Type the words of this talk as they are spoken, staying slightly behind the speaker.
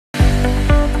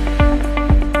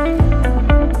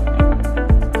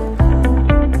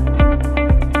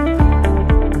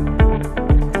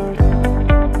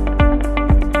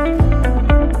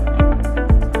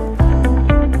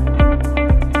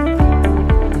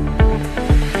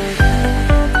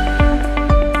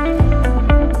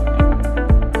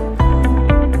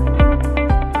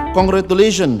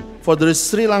Congratulations for the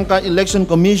Sri Lanka Election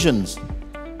Commissions,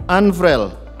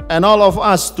 ANFREL, and all of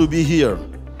us to be here.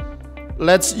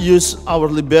 Let's use our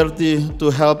liberty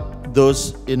to help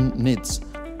those in needs.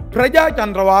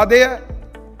 ප්‍රජාතන්ත්‍රවාදය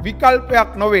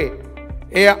විකල්පයක් නොවේ.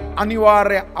 එය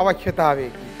අනිවාර්ය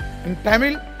අවශ්‍යතාවයකි. In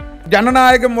Tamil,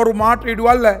 Jananayake මොරු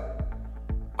මාට්‍රීඩුවල්ල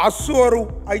අස්සුවරු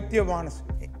අයිතියමානස.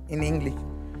 In English,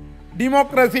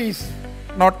 democracy is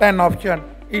not an option,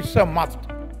 it's a must.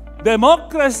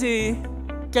 Democracy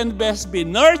can best be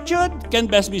nurtured, can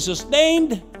best be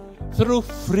sustained through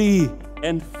free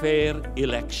and fair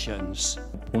elections.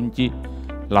 පුංචි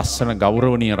ලස්සන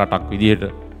ගෞරවනීය රටක් විදියට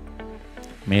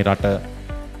මේ රට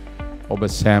ඔබ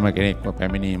සෑම කෙනෙක්ම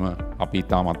පැමිණීම අපි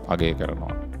ඉතාමත් අගය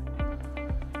කරනවා.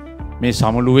 මේ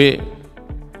සමුළුවේ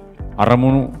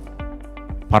අරමුණු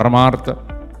පරමාර්ථ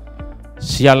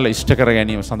සියල්ල ඉෂ්ට කර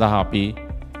ගැනීම සඳහා අපි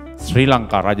ශ්‍රී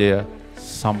ලංකා රජය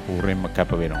සම්පූර්ණයෙන්ම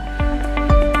කැප වෙනවා.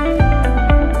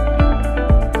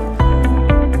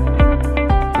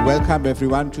 Welcome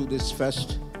everyone to this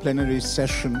first plenary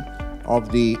session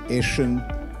of the Asian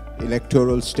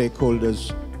Electoral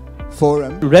Stakeholders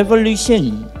Forum.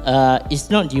 Revolution is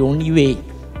not the only way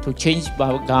to change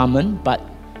our government, but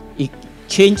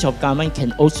change of government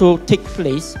can also take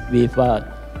place with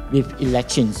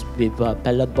elections, with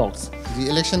ballot box. The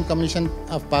Election Commission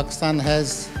of Pakistan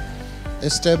has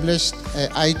established an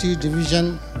IT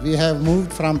division. We have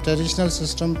moved from traditional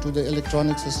system to the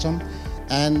electronic system,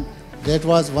 and that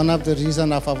was one of the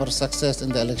reasons of our success in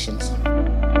the elections.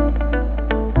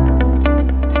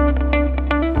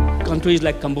 Countries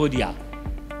like Cambodia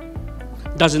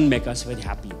doesn't make us very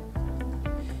happy.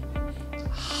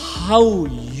 How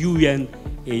UN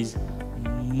is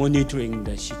monitoring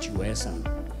the situation?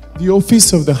 The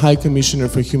Office of the High Commissioner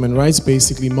for Human Rights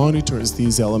basically monitors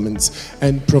these elements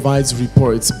and provides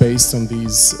reports based on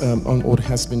these, on what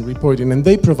has been reported, and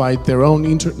they provide their own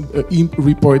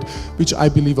report, which I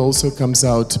believe also comes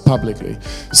out publicly.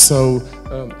 So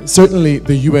certainly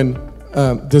the UN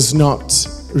does not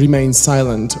remain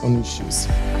silent on issues.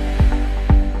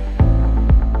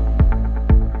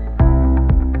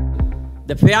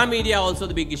 The fair media are also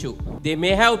the big issue. They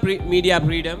may have media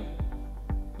freedom,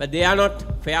 but they are not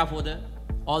fair for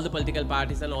all the political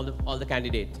parties and all the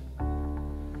candidates,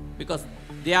 because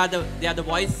they are the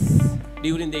voice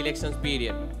during the elections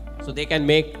period, so they can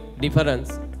make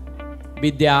difference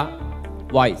with their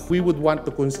voice. We would want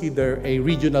to consider a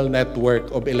regional network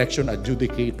of election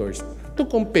adjudicators to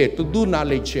compare, to do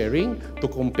knowledge sharing, to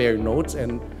compare notes,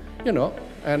 and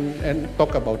and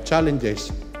talk about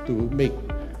challenges to make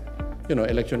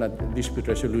election dispute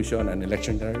resolution and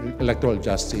electoral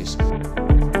justice.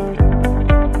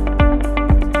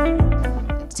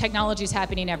 Technology is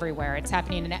happening everywhere. It's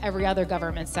happening in every other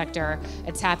government sector.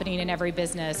 It's happening in every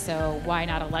business, so why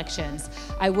not elections?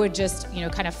 I would just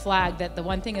kind of flag that the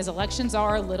one thing is elections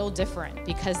are a little different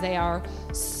because they are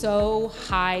so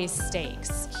high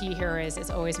stakes. Key here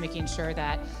is always making sure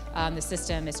that the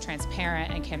system is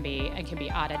transparent and can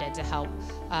be audited to help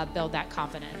build that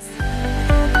confidence.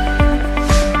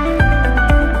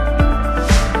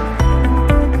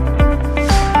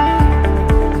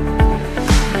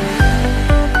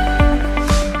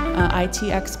 IT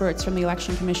experts from the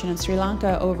Election Commission in Sri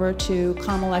Lanka over to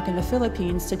COMELEC in the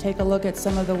Philippines to take a look at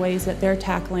some of the ways that they're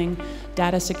tackling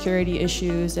data security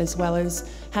issues, as well as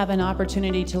have an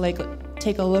opportunity to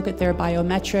take a look at their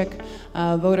biometric,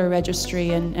 voter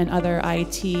registry, and other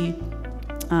IT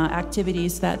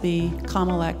activities that the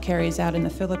COMELEC carries out in the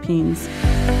Philippines.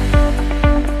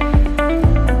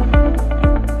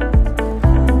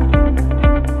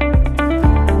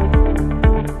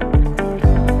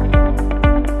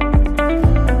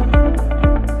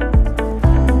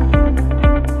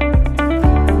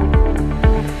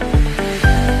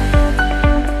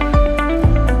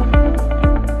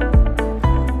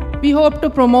 We hope to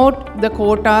promote the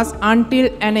quotas until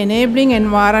an enabling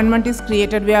environment is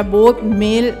created where both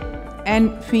male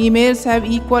and females have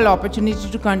equal opportunity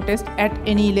to contest at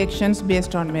any elections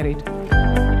based on merit.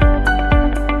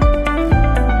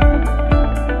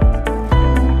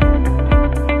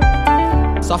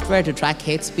 Software to track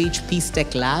hate speech, Peace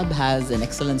Tech Lab has an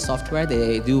excellent software.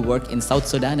 They do work in South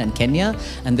Sudan and Kenya,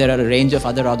 and there are a range of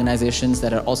other organizations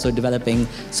that are also developing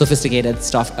sophisticated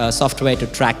software to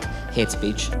track hate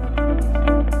speech.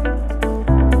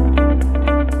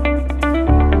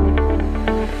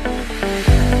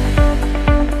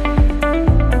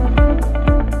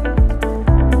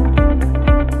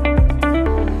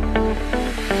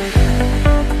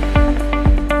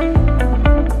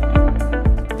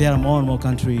 There are more and more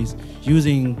countries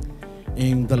using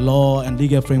the law and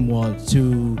legal framework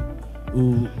to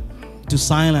to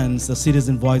silence the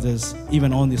citizen voices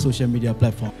even on the social media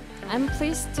platform. I'm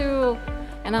pleased to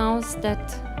announce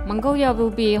that Mongolia will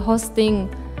be hosting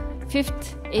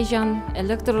 5th Asian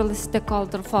Electoral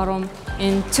Stakeholder Forum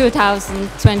in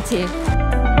 2020.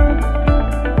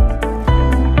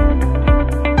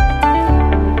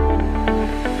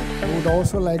 I would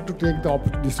also like to take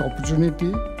this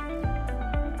opportunity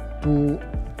to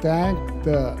thank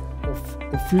the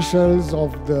officers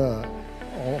of the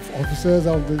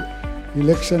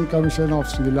Election Commission of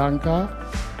Sri Lanka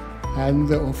and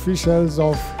the officials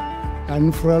of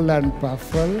ANFREL and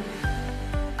AESF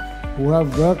who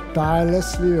have worked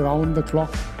tirelessly around the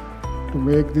clock to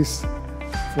make this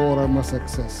forum a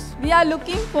success. We are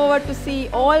looking forward to see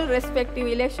all respective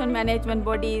election management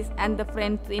bodies and the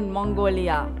friends in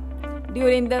Mongolia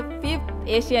during the 5th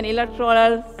Asian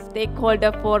Electoral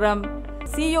Stakeholder Forum.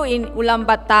 See you in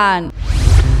Ulaanbaatar.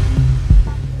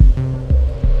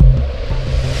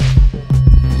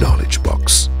 Knowledge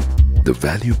Box, the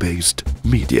value-based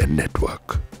media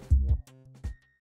network.